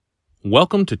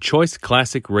Welcome to Choice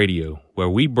Classic Radio, where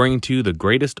we bring to you the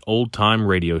greatest old-time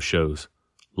radio shows.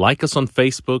 Like us on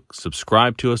Facebook,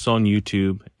 subscribe to us on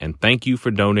YouTube, and thank you for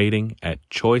donating at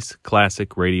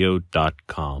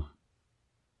choiceclassicradio.com.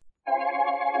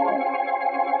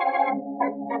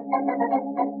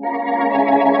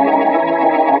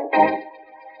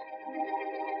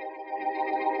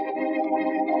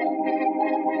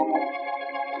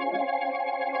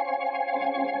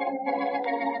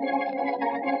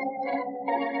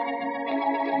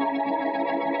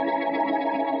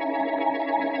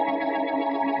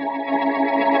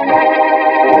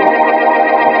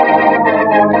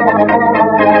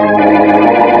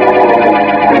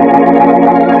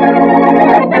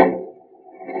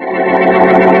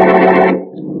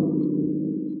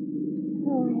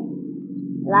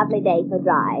 Lovely day for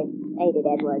drive, ain't it,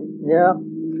 Edward? Yeah,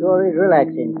 sure is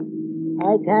relaxing.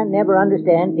 I can't never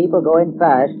understand people going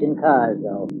fast in cars,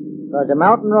 though. Because a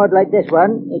mountain road like this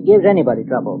one, it gives anybody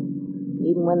trouble.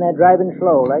 Even when they're driving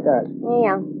slow like us.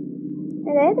 Yeah. And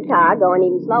there's a car going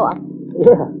even slower.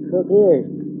 Yeah, sure is.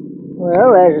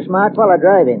 Well, there's a smart fella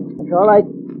driving. That's all I...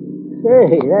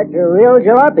 Say, that's a real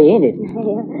jalopy, ain't it?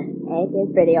 It is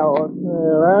pretty old.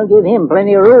 Well, I'll give him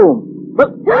plenty of room.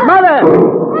 But, Mother!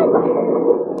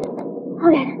 Oh,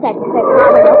 that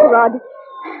car went off the road.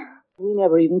 We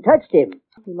never even touched him.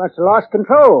 He must have lost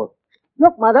control.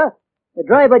 Look, Mother. The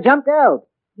driver jumped out.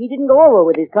 He didn't go over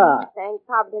with his car. Thank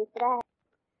Providence for that.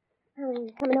 Oh,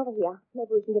 he's coming over here.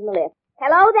 Maybe we can give him a lift.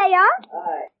 Hello there.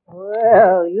 Hi.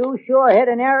 Well, you sure had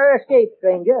a narrow escape,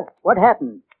 stranger. What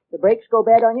happened? The brakes go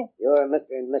bad on you? You're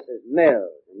Mr. and Mrs. Mills,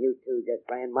 and you two just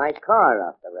ran my car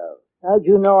off the road. How'd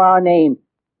you know our name?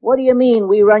 What do you mean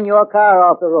we run your car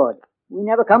off the road? We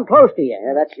never come close to you.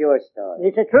 Yeah, that's your story.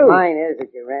 It's the truth. Mine is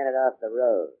that you ran it off the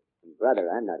road. And brother,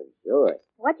 I'm not insured.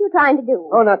 What you trying to do?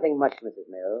 Oh, nothing much, Mrs.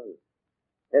 Mills.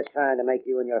 Just trying to make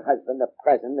you and your husband a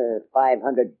present of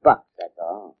 $500, that's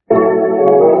all.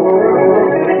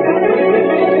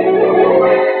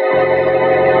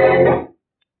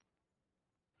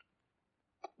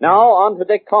 Now on to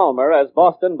Dick Calmer as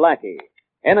Boston Blackie.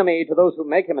 Enemy to those who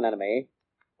make him an enemy.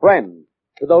 Friend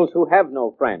to those who have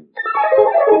no friend.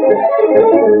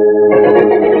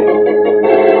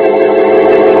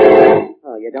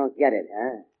 Oh, you don't get it,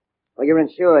 huh? Well, you're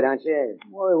insured, aren't you?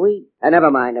 Boy,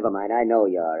 Never mind. I know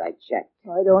you are. I checked.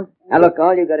 I don't... Now, look,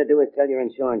 all you got to do is tell your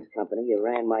insurance company you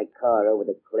ran my car over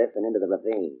the cliff and into the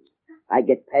ravine. I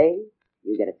get paid,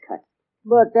 you get a cut.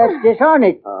 But that's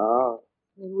dishonest. Oh,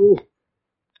 We...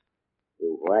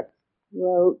 you what?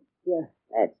 Well,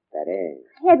 That's better.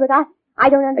 Edward, I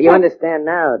don't understand. You understand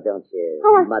now, don't you,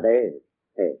 Oh, Mother?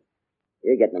 Hey,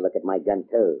 you're getting a look at my gun,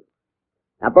 too.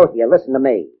 Now, both of you, listen to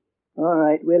me. all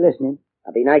right, we're listening.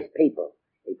 Now, be nice people.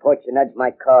 Report you nudged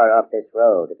my car off this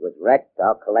road. It was wrecked.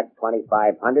 I'll collect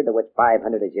 $2,500, of which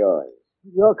 $500 is yours.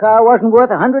 Your car wasn't worth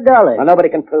 $100. Well, nobody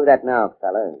can prove that now,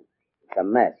 fella. It's a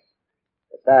mess.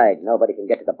 Besides, nobody can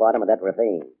get to the bottom of that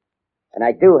ravine. And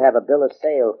I do have a bill of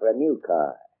sale for a new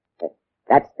car.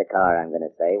 That's the car, I'm going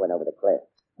to say, went over the cliff.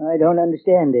 I don't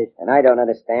understand this. And I don't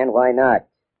understand why not.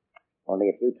 Only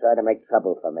if you try to make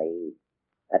trouble for me,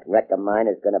 that wreck of mine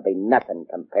is going to be nothing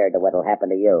compared to what'll happen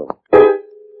to you.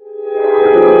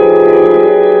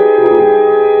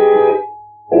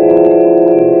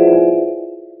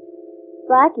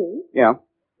 Blackie, Yeah?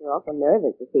 you're awful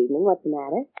nervous this evening. What's the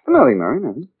matter? Nothing, Mary,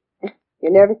 nothing.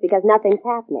 You're nervous because nothing's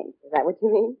happening. Is that what you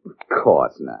mean? Of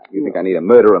course not. You think I need a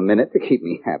murder a minute to keep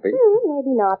me happy?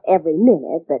 Maybe not every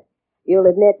minute, but you'll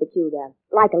admit that you'd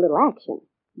like a little action.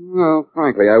 Well,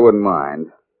 frankly, I wouldn't mind.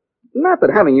 Not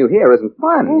that having you here isn't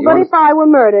fun. But if I were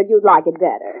murdered, you'd like it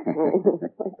better.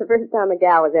 It's the first time a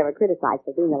gal was ever criticized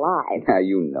for being alive. Now,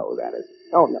 you know that is.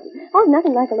 Oh, no. Oh,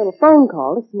 nothing like a little phone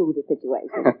call to smooth the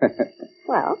situation.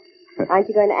 Well, aren't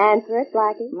you going to answer it,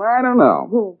 Blackie? I don't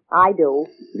know. I do.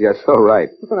 You're so right.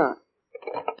 Hello.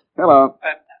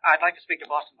 I'd like to speak to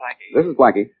Boston Blackie. This is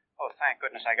Blackie. Oh, thank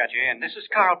goodness I got you in. This is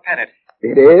Carl Pettit.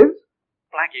 It is?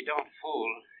 Blackie, don't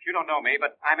fool. You don't know me,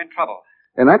 but I'm in trouble.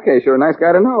 In that case, you're a nice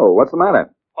guy to know. What's the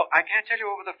matter? Oh, I can't tell you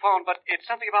over the phone, but it's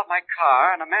something about my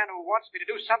car and a man who wants me to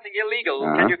do something illegal.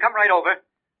 Uh-huh. Can you come right over?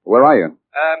 Where are you?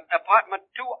 Apartment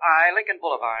 2I, Lincoln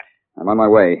Boulevard. I'm on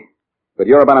my way. But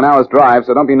you're about an hour's drive,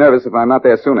 so don't be nervous if I'm not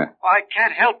there sooner. Oh, I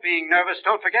can't help being nervous.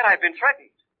 Don't forget I've been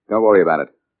threatened. Don't worry about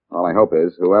it. All I hope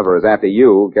is whoever is after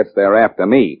you gets there after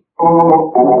me.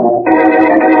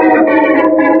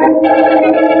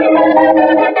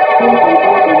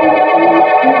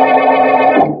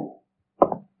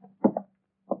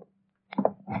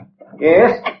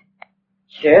 Yes?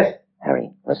 Yes?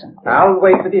 Harry, listen. I'll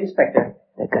wait for the inspector.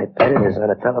 That guy Pettit is on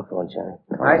a telephone, Johnny.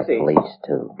 I see. Police,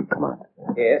 too. Come on.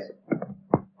 Yes.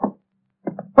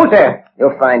 Who's there?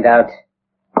 You'll find out.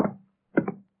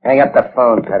 Hang up the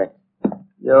phone, Pettit.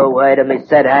 You wait till me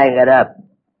said hang it up.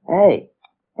 Hey,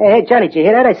 Johnny, did you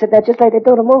hear that? I said that just like they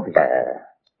do in the movies.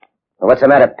 Well, what's the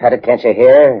matter, Pettit? Can't you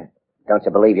hear? Don't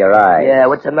you believe your eyes? Yeah,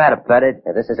 what's the matter, Pettit?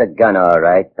 This is a gun, all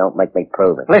right. Don't make me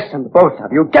prove it. Listen, both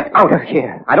of you, get out of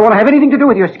here. I don't want to have anything to do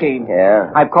with your scheme. Yeah?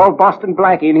 I've called Boston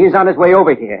Blackie, and he's on his way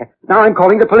over here. Now I'm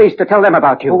calling the police to tell them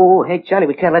about you. Oh, hey, Johnny,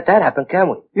 we can't let that happen, can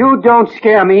we? You don't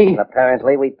scare me.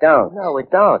 Apparently we don't. No, we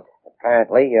don't.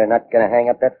 Apparently you're not going to hang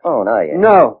up that phone, are you?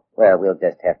 No. Well, we'll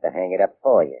just have to hang it up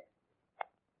for you.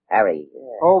 Harry.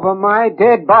 Over my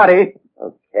dead body.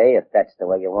 Okay, if that's the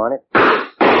way you want it.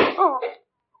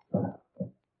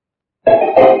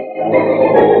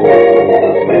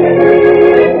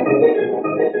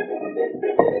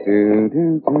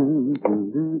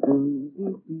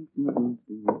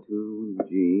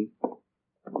 G, H,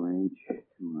 Y.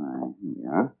 Here we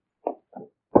are.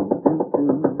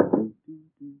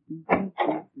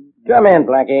 Come in,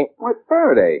 Blackie. Why,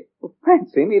 Faraday. Well,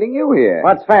 fancy meeting you here.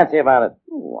 What's fancy about it?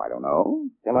 Oh, I don't know.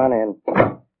 Come on in.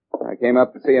 I came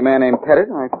up to see a man named Pettit.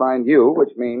 I find you,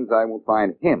 which means I will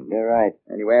find him. You're right.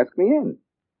 And you ask me in.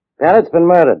 Pettit's been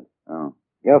murdered. Oh,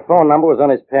 Your phone number was on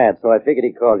his pad, so I figured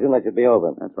he called you and let you be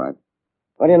over. that's right.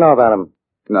 What do you know about him?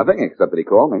 Nothing, except that he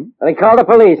called me. Well, he called the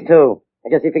police, too. I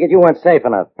guess he figured you weren't safe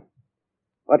enough.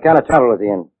 What kind of trouble was he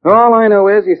in? All I know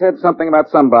is he said something about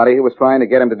somebody who was trying to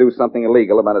get him to do something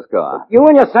illegal about his car. You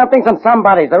and your somethings and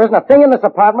somebodies. There isn't a thing in this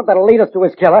apartment that'll lead us to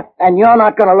his killer, and you're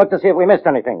not going to look to see if we missed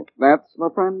anything. That's my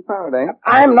friend Faraday.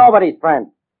 I'm nobody's friend.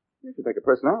 You should take a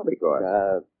personality course.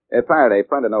 Faraday,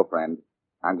 friend or no friend,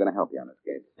 I'm going to help you on this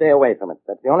case. Stay away from it.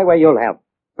 That's the only way you'll help.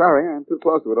 Sorry, I'm too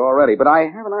close to it already, but I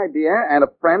have an idea and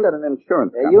a friend at an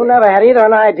insurance company. You never had either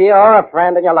an idea or a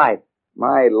friend in your life.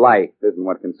 My life isn't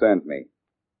what concerns me.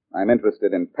 I'm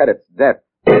interested in Pettit's death.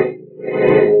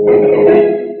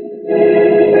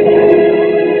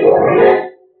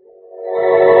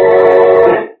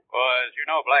 Well, as you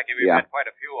know, Blackie, we've had quite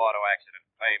a few auto accident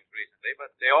claims recently,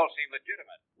 but they all seem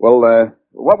legitimate. Well,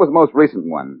 what was the most recent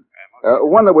one?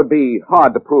 One that would be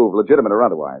hard to prove, legitimate or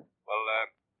otherwise. Well, I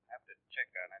have to check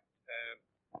on it.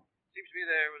 Seems to me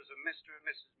there was a Mr. and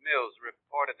Mrs. Mills who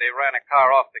reported they ran a car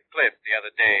off the cliff the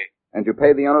other day. And you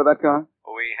paid the owner of that car?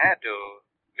 Well, we had to.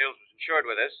 Mills was insured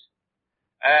with us.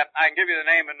 I can give you the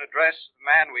name and address of the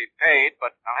man we paid,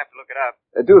 but I'll have to look it up.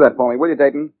 Do that for me, will you,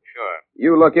 Dayton? Sure.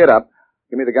 You look it up.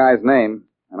 Give me the guy's name,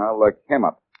 and I'll look him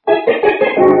up.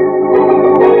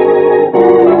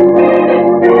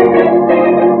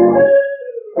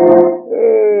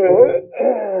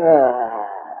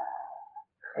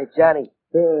 Hey, Johnny.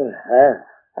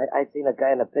 I seen a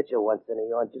guy in a picture once in a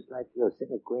yawn just like you,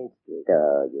 sitting at Green Street.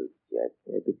 Oh, you jerk.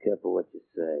 Hey, be careful what you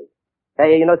say.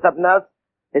 Hey, you know something else?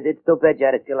 It's too bad you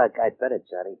had to kill that guy Pettit,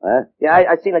 Johnny. Huh? Yeah,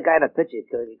 I seen a guy in a picture.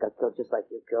 He got killed just like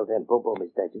you killed him. Boom, boom,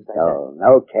 he's dead, just like that.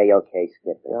 Oh, okay,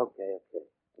 Skip. Okay.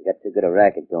 We got too good a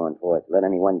racket going for us. Let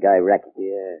any one guy wreck it.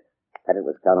 Yeah. Pettit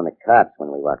was calling the cops when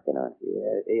we walked in on him.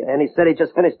 Yeah, and he said he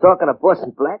just finished talking to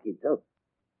Boston Blackie, too.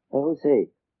 Hey, who's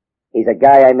he? He's a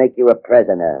guy I make you a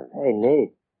present of. Hey,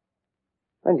 neat.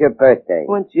 When's your birthday?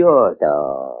 When's yours?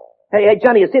 Oh. Hey,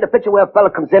 Johnny, you see the picture where a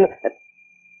fella comes in?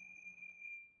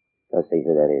 Go see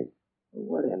who that is.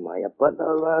 What am I, a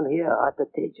butler around here? Art the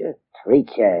teacher?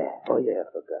 Preacher. Oh, yeah,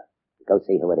 I forgot. Go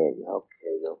see who it is.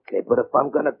 Okay. But if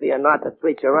I'm gonna be an art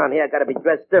preacher around here, I gotta be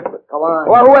dressed different. Come on.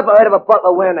 Well, whoever heard of a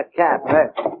butler wearing a cap, huh?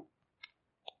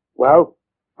 Well?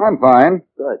 I'm fine.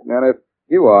 Good. And if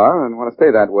you are and want to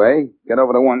stay that way, get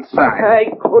over to one side.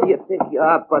 Hey, who do you think you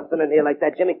are busting in here like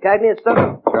that? Jimmy Cagney or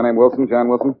something? Your name Wilson, John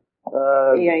Wilson?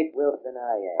 He ain't Wilson,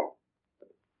 I am.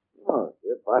 Oh,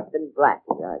 you're Boston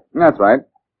Blackie, right? That's right.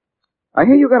 I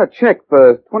hear you got a check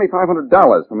for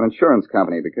 $2,500 from an insurance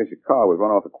company because your car was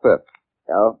run off a cliff.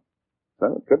 So?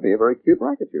 So it could be a very cute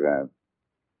racket you have.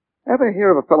 Ever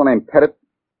hear of a fellow named Pettit?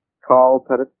 Carl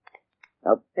Pettit?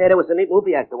 Hey, there was a neat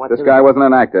movie actor once. This guy wasn't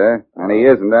an actor, and he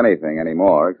isn't anything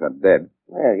anymore except dead.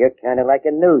 Well, you're kind of like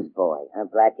a newsboy, huh,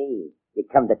 Blackie? You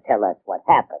come to tell us what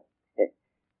happened.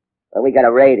 Well, we got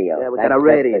a radio. Yeah, we got a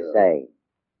radio. That's to say.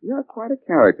 You're quite a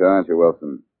character, aren't you,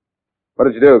 Wilson? What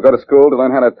did you do? Go to school to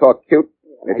learn how to talk cute?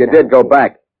 If you did, go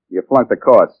back. You flunked the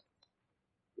course.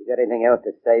 You got anything else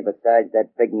to say besides that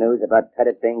big news about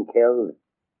Pettit being killed?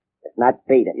 If not,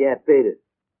 beat it. Yeah, beat it.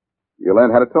 You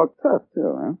learned how to talk tough,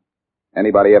 too, huh?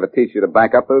 Anybody ever teach you to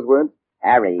back up those words?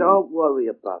 Harry. Don't worry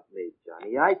about me,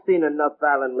 Johnny. I've seen enough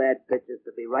Alan Ladd pictures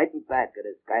to be right in back of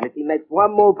this guy. And if he makes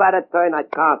one move out of turn, I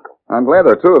conquer. I'm glad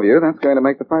there are two of you. That's going to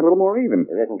make the fight a little more even.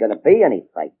 There isn't going to be any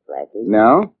fight, Blackie.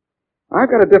 No? I've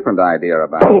got a different idea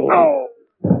about it. Oh.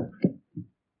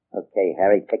 Okay,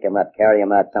 Harry, pick him up, carry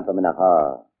him out, dump him in the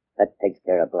hall. That takes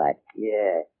care of Black.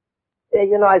 Yeah. Yeah,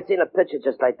 you know, I've seen a picture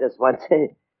just like this once.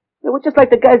 It was just like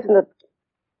the guys in the...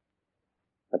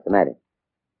 What's the matter?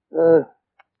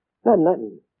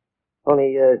 Nothing.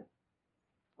 Only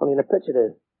in the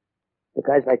picture, the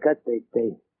guys like us, they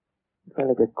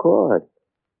finally get caught.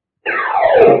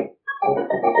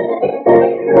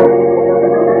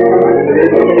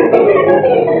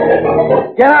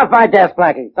 Get off my desk,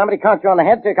 Blackie. Somebody conked you on the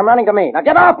head, so you come running to me. Now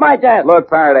get off my desk! Look,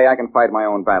 Faraday, I can fight my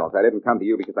own battles. I didn't come to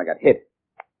you because I got hit.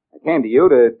 I came to you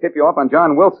to tip you off on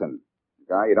John Wilson,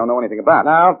 a guy you don't know anything about.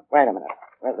 Now, wait a minute.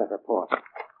 Where's that report?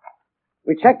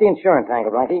 We checked the insurance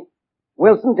angle, Blackie.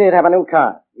 Wilson did have a new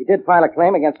car. He did file a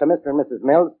claim against a Mr. and Mrs.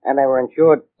 Mills, and they were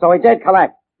insured, so he did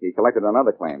collect. He collected on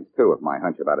other claims, too, if my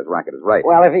hunch about his racket is right.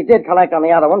 Well, if he did collect on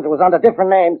the other ones, it was under different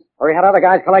names, or he had other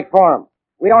guys collect for him.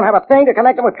 We don't have a thing to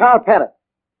connect him with Carl Pettit.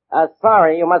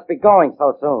 Sorry, you must be going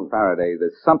so soon. Faraday,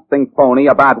 there's something phony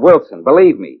about Wilson,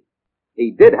 believe me.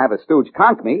 He did have a stooge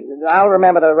conk me. I'll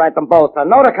remember to write them both. A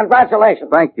note of congratulations.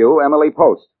 Thank you, Emily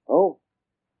Post. Oh?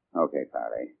 Okay,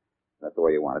 Faraday. That's the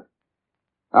way you want it.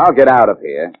 I'll get out of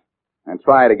here and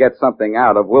try to get something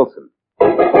out of Wilson. Hey,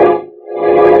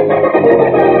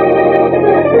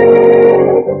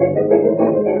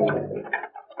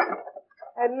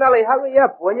 Nellie, hurry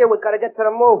up, will you? We gotta get to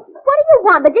the movie. What do you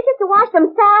want? The dishes to wash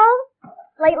themselves?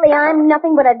 Lately, I'm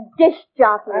nothing but a dish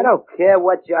jockey. I don't care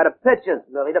what you are. The pictures,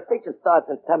 Millie. The picture starts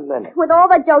in 10 minutes. With all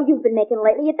the dough you've been making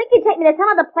lately, you'd think you'd take me to some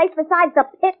other place besides the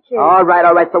pictures. All right.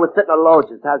 So we're sitting on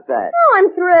Loges. How's that? Oh,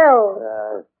 I'm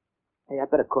thrilled. Hey, I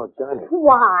better call Johnny.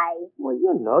 Why? Well,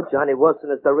 you know, Johnny Wilson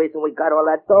is the reason we got all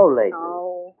that dough lately.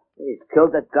 Oh. He's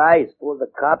killed that guy. He's fooled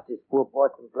the cops. He's fooled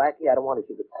Boston Blackie. I don't want to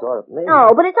shoot the sore of me. Oh,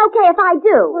 but it's okay if I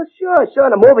do. Well, sure.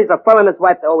 The movies are fun and his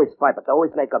wife, they always fight, but they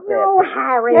always make up there. Oh,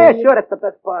 Harry. Yeah, sure. That's the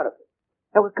best part of it.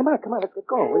 Hey, well, come on. Let's get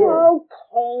going, will you?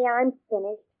 Okay, I'm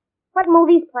finished. What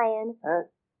movie's playing? Huh?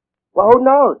 Well, who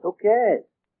knows? Who cares?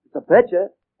 It's a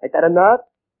picture. Ain't that enough?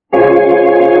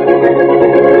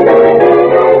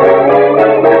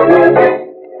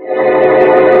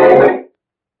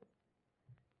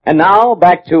 And now,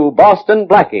 back to Boston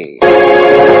Blackie.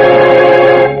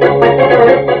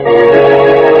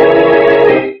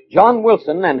 John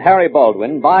Wilson and Harry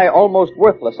Baldwin buy almost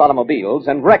worthless automobiles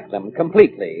and wreck them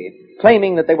completely,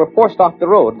 claiming that they were forced off the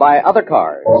road by other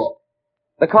cars.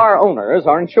 The car owners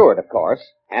are insured, of course,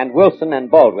 and Wilson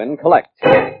and Baldwin collect.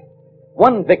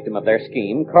 One victim of their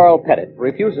scheme, Carl Pettit,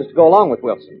 refuses to go along with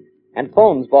Wilson and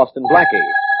phones Boston Blackie.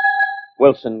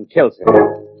 Wilson kills him.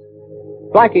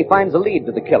 Blackie finds a lead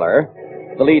to the killer.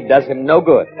 The lead does him no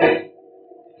good.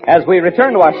 As we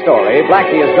return to our story,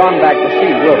 Blackie has gone back to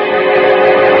see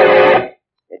Wilson.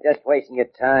 You're just wasting your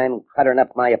time cluttering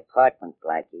up my apartment,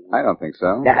 Blackie. I don't think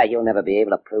so. Nah, you'll never be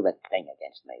able to prove a thing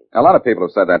against me. A lot of people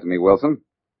have said that to me, Wilson.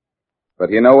 But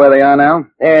do you know where they are now?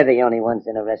 They're the only ones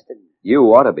interested.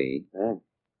 You ought to be. Huh?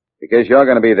 Because you're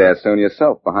going to be there soon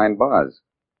yourself, behind bars.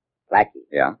 Blackie.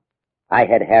 Yeah? I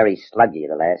had Harry slug you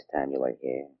the last time you were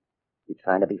here. You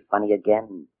trying to be funny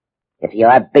again? If you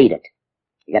are, beat it.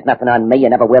 You got nothing on me, you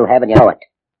never will have, and you know it.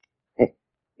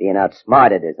 Being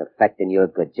outsmarted is affecting your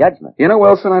good judgment. You know,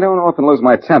 Wilson, I don't often lose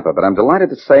my temper, but I'm delighted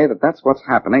to say that that's what's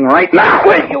happening right now.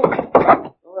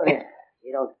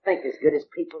 You don't think as good as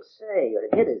people say, or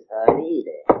hit as hard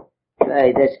either.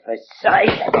 Try this for sight.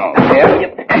 Oh,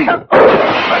 yeah.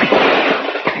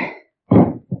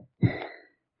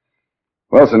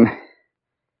 Wilson,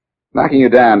 knocking you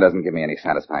down doesn't give me any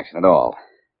satisfaction at all.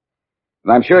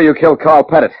 And I'm sure you killed Carl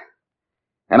Pettit.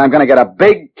 And I'm going to get a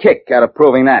big kick out of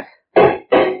proving that.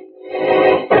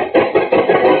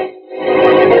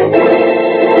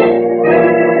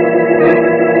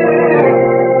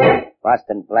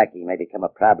 Boston Blackie may become a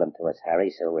problem to us, Harry,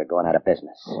 so we're going out of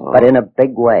business. Oh. But in a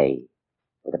big way.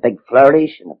 With a big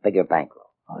flourish and a bigger bankroll.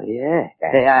 Oh, yeah?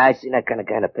 Hey, I seen that kind of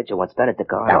guy in a picture once down at the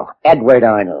car. No, Edward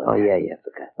Arnold. Oh, yeah,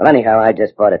 forgot. Well, anyhow, I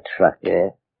just bought a truck. Yeah?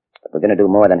 But we're going to do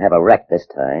more than have a wreck this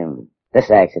time.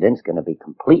 This accident's going to be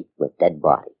complete with dead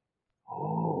body.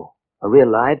 Oh, a real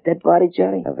live dead body,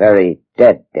 Johnny? A very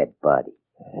dead body.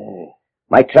 Hey.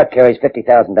 My truck carries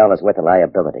 $50,000 worth of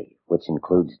liability, which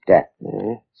includes death.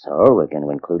 Yeah. So we're going to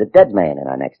include a dead man in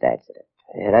our next accident.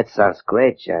 Yeah, that sounds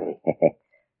great, Johnny.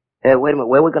 Hey, wait a minute,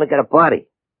 where are we going to get a body?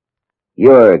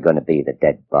 You're going to be the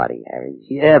dead body, Harry.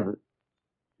 Yeah, but...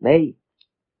 Me?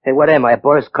 Hey, what am I,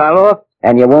 Boris Karloff?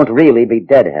 And you won't really be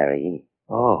dead, Harry.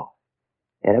 Oh.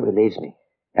 Yeah, that relieves me.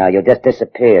 Now, you'll just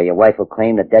disappear. Your wife will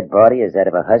claim the dead body as that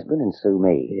of her husband and sue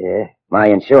me. Yeah? My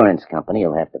insurance company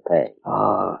will have to pay.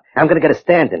 Oh, I'm going to get a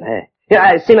stand-in, huh? Yeah,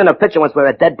 I seen in a picture once where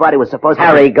a dead body was supposed to...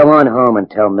 Harry, go on home and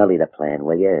tell Millie the plan,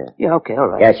 will you? Yeah, okay, all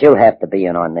right. Yeah, she'll have to be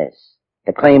in on this.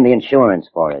 To claim the insurance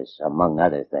for us, among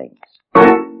other things.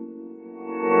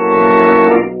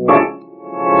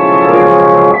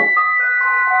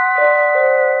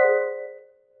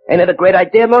 Ain't it a great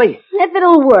idea, Millie? If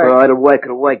it'll work. Oh, it'll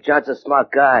work. John's a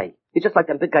smart guy. He's just like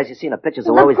them big guys you see in the pictures.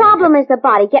 The problem is the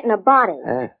body, getting a body.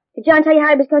 Did John tell you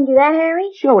how he was going to do that, Harry?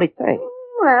 Sure, what do you think?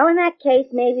 Well, in that case,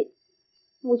 maybe...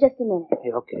 Well, just a minute.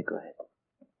 Yeah, okay, go ahead.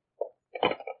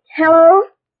 Hello?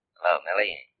 Hello,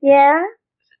 Millie. Yeah?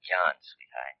 This is John,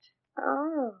 sweetheart.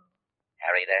 Oh.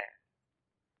 Harry there?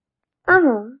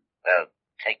 Uh-huh. Well,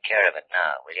 take care of it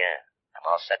now, will you? I'm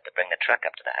all set to bring the truck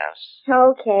up to the house.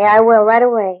 Okay, I will right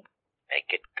away.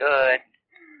 Make it good.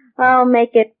 I'll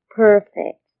make it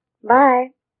perfect.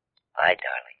 Bye. Bye,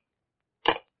 darling.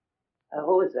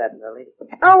 Who is that, Millie?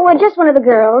 Oh, well, just one of the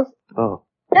girls. Oh.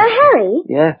 Harry?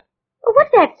 Yeah? Well,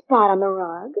 what's that spot on the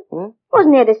rug? Hmm?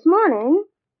 Wasn't there this morning.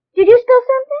 Did you spill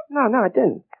something? No, I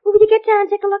didn't. Well, will you get down and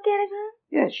take a look at it, huh?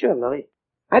 Yeah, sure, Millie.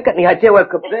 I got any idea what it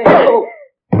could be. Oh.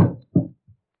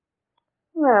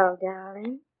 Well,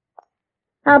 darling,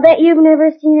 I'll bet you've never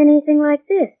seen anything like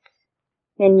this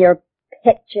in your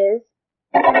pictures.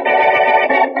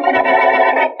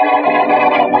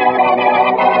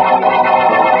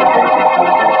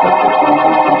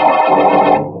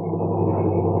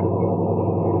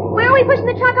 Where are we pushing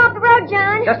the truck off the road,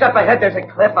 John? Just up ahead, there's a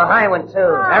cliff, a high one, too.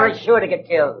 Oh. Harry's sure to get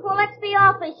killed. Well, let's be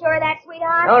awfully sure of that,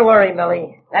 sweetheart. Don't worry,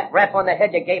 Millie. That rap on the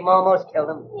head you gave him almost killed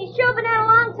him. He's sure been out a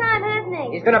long time, hasn't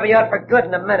he? He's gonna be out for good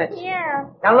in a minute. Yeah.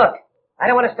 Now look, I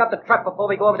don't want to stop the truck before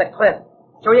we go over the cliff.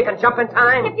 Sure you can jump in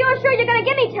time? If you're sure you're going to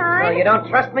give me time. Oh, you don't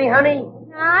trust me, honey?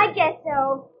 I guess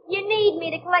so. You need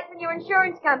me to collect from your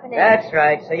insurance company. That's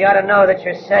right, so you ought to know that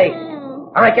you're safe.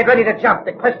 All right, get ready to jump.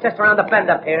 The cliff's just around the bend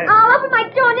up here. I'll open my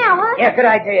door now, huh? Yeah, good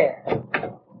idea.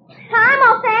 I'm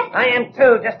all set. I am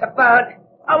too, just about.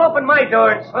 I'll open my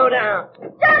door and slow down.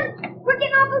 Done. We're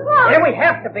getting off the road. Yeah, we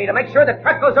have to be to make sure the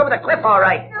truck goes over the cliff all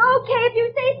right. Okay, if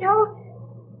you say so.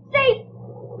 Say,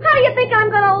 how do you think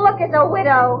I'm going to look as a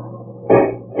widow?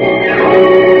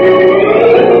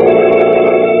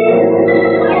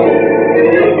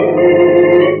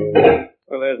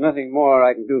 Well, there's nothing more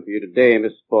I can do for you today,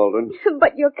 Mrs. Baldwin.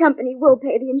 But your company will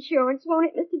pay the insurance, won't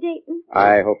it, Mr. Dayton?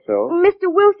 I hope so. Mr.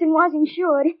 Wilson was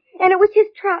insured, and it was his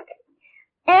truck.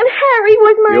 And Harry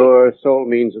was my... Your sole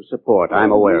means of support.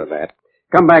 I'm aware of that.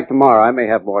 Come back tomorrow. I may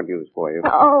have more news for you.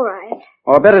 All right.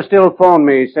 Or better still, phone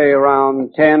me, say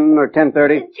around 10 or 10:30.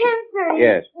 10:30?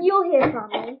 Yes. You'll hear from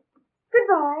me.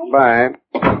 Goodbye. Bye.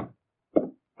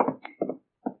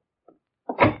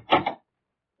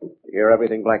 You hear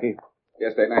everything, Blackie?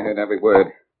 Yes, Dayton, I heard every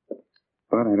word.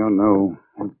 But I don't know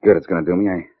what good it's going to do me.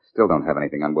 I still don't have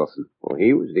anything on Wilson. Well,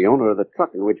 he was the owner of the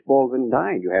truck in which Baldwin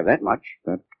died. You have that much.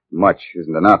 That much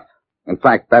isn't enough. In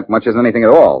fact, that much isn't anything at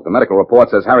all. The medical report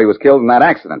says Harry was killed in that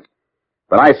accident.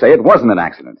 But I say it wasn't an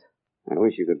accident. I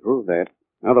wish you could prove that.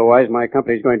 Otherwise, my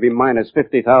company's going to be minus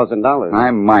 $50,000.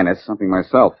 I'm minus something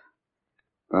myself.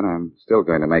 But I'm still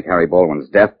going to make Harry Baldwin's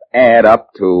death add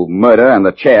up to murder and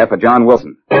the chair for John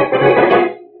Wilson.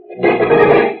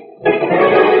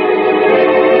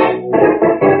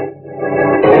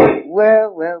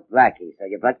 Well, Blackie, so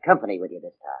you brought company with you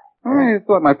this time. I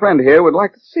thought my friend here would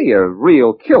like to see a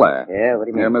real killer. Yeah, what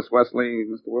do you mean? Miss Wesley,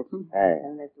 Mr. Wilson?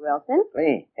 Miss Wilson?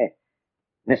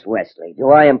 Miss Wesley, do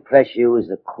I impress you as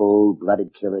the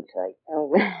cold-blooded killer type?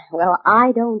 Oh, well,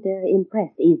 I don't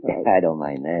impress easily. I don't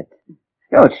mind that.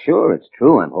 Oh, sure, it's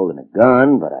true. I'm holding a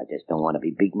gun, but I just don't want to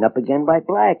be beaten up again by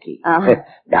Blackie.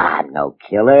 Nah, no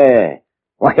killer.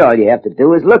 Why, all you have to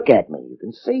do is look at me. You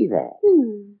can see that.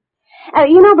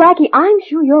 You know, Blackie, I'm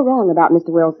sure you're wrong about Mr.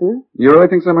 Wilson. You really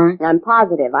think so, Mary? I'm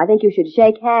positive. I think you should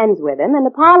shake hands with him and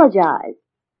apologize.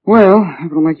 Well,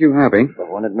 if it'll make you happy. But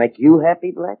won't it make you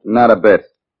happy, Blackie? Not a bit.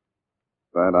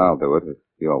 But I'll do it if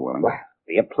you're willing. Well, it'll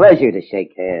be a pleasure to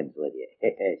shake hands with you.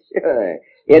 Sure.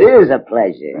 It is a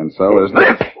pleasure. And so is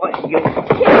this.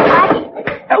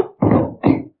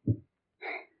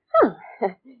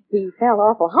 He fell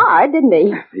awful hard, didn't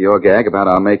he? Your gag about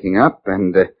our making up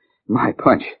and my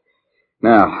punch.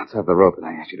 Now, let's have the rope that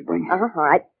I asked you to bring. All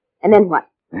right. And then what?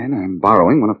 Then I'm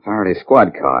borrowing one of Faraday's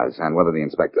squad cars, and whether the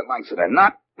inspector likes it or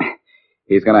not,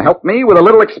 he's going to help me with a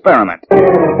little experiment.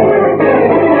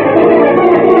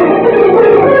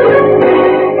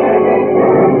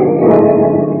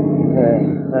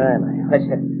 Where am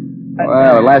I?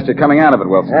 Well, at last you're coming out of it,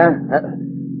 Wilson.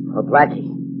 Oh, Blackie.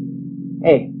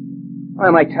 Hey, why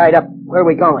am I tied up? Where are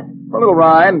we going? For a little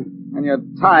ride, and you're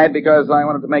tied because I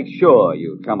wanted to make sure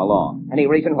you'd come along. Any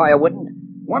reason why I wouldn't?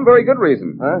 One very good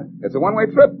reason. Huh? It's a one-way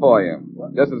trip for you.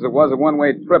 Just as it was a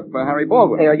one-way trip for Harry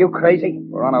Baldwin. Hey, are you crazy?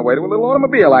 We're on our way to a little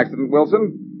automobile accident,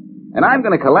 Wilson. And I'm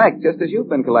going to collect just as you've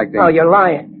been collecting. No, you're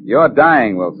lying. You're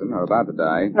dying, Wilson, or about to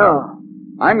die. No.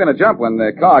 I'm going to jump when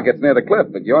the car gets near the cliff,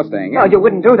 but you're staying in. No, you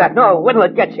wouldn't do that. No, when'll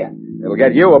it get you? It'll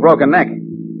get you a broken neck.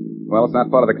 Well, it's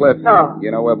not part of the cliff. No.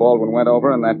 You know where Baldwin went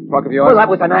over in that truck of yours? Well, that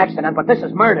was an accident, but this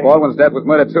is murder. Baldwin's death was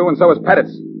murder, too, and so is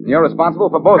Pettit's. And you're responsible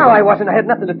for both No, of them. I wasn't. I had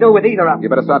nothing to do with either of them. You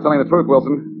better start telling the truth,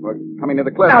 Wilson. We're coming near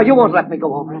the cliff. No, you won't let me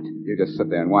go over it. You just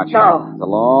sit there and watch. No. It's a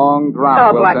long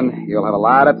drop, No, Wilson. Blackie. You'll have a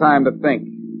lot of time to think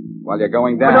while you're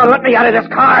going down. No, let me out of this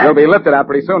car. You'll be lifted out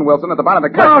pretty soon, Wilson, at the bottom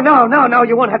of the cliff. No.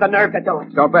 You won't have the nerve to do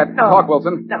it. Don't bet. No. Talk,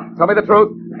 Wilson. No. Tell me the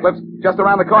truth. The cliff's just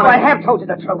around the No, corner. I have told you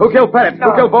the truth. Who killed Pettit? No.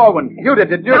 Who killed Baldwin? You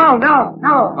did, didn't you? No.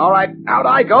 All right. Out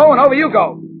I go, and over you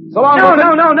go. So long, No,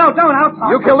 Wilson. don't. I'll talk.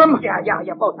 You killed him? Yeah,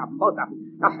 both of them.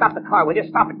 Now stop the car, will you?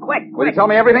 Stop it quick. Will you tell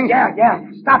me everything? Yeah,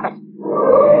 stop it.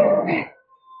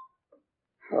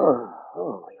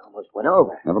 Oh, he almost went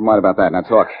over. Never mind about that. Now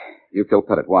talk. You killed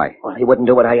Pettit. Why? Well, he wouldn't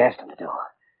do what I asked him to do.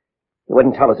 He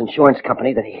wouldn't tell his insurance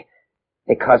company that he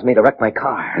caused me to wreck my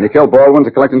car. And you killed Baldwin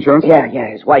to collect insurance? Yeah,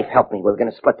 his wife helped me. We were going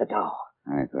to split the dough.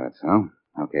 I thought so.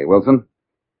 Okay, Wilson.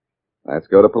 Let's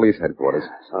go to police headquarters.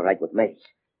 It's all right with me.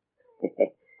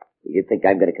 You think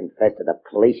I'm going to confess to the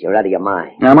police? You're out of your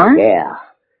mind. Am I? Yeah.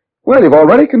 Well, you've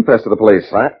already confessed to the police.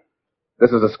 What? This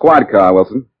is a squad car,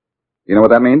 Wilson. You know what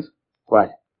that means?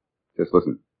 What? Just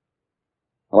listen.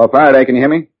 Hello, Faraday, can you hear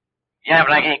me? Yeah,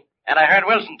 Blackie. And I heard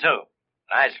Wilson, too.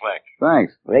 Nice work.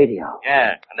 Thanks. Radio.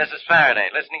 Yeah, and this is Faraday,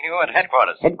 listening to you at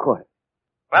headquarters. Headquarters.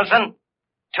 Wilson,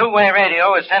 two-way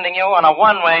radio is sending you on a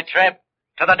one-way trip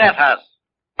to the death house.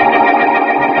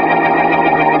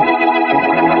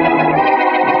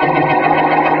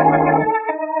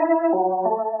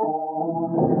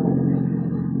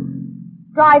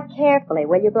 Drive carefully,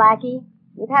 will you, Blackie?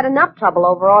 You've had enough trouble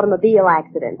over automobile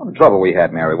accidents. Well, the trouble we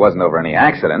had, Mary, wasn't over any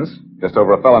accidents. Just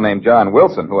over a fellow named John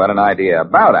Wilson who had an idea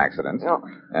about accidents. Oh.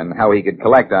 And how he could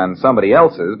collect on somebody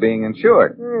else's being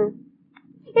insured.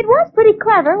 It was pretty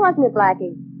clever, wasn't it,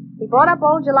 Blackie? He bought up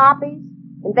old jalopies,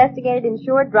 investigated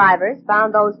insured drivers,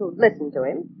 found those who'd listened to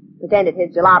him, pretended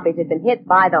his jalopies had been hit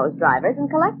by those drivers, and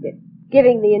collected,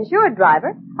 giving the insured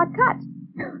driver a cut.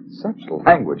 Such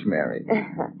language, Mary.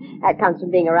 That comes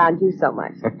from being around you so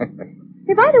much.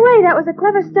 Hey, by the way, that was a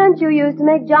clever stunt you used to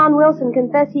make John Wilson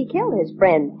confess he killed his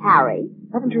friend, Harry.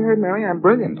 Haven't you heard, Mary? I'm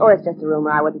brilliant. Oh, it's just a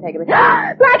rumor. I wouldn't take it.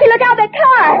 Blackie, look out, that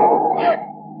car!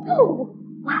 Oh,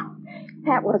 wow.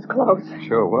 That was close.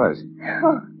 Sure was.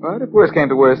 But if worse came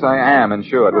to worse, I am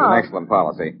insured with an Oh. excellent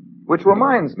policy. Which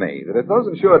reminds me that if those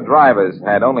insured drivers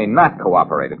had only not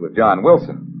cooperated with John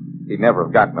Wilson, he'd never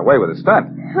have gotten away with his stunt.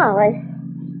 Well,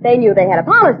 they knew they had a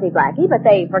policy, Blackie, but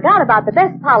they forgot about the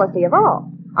best policy of all.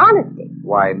 Honesty.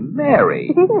 Why,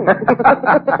 Mary.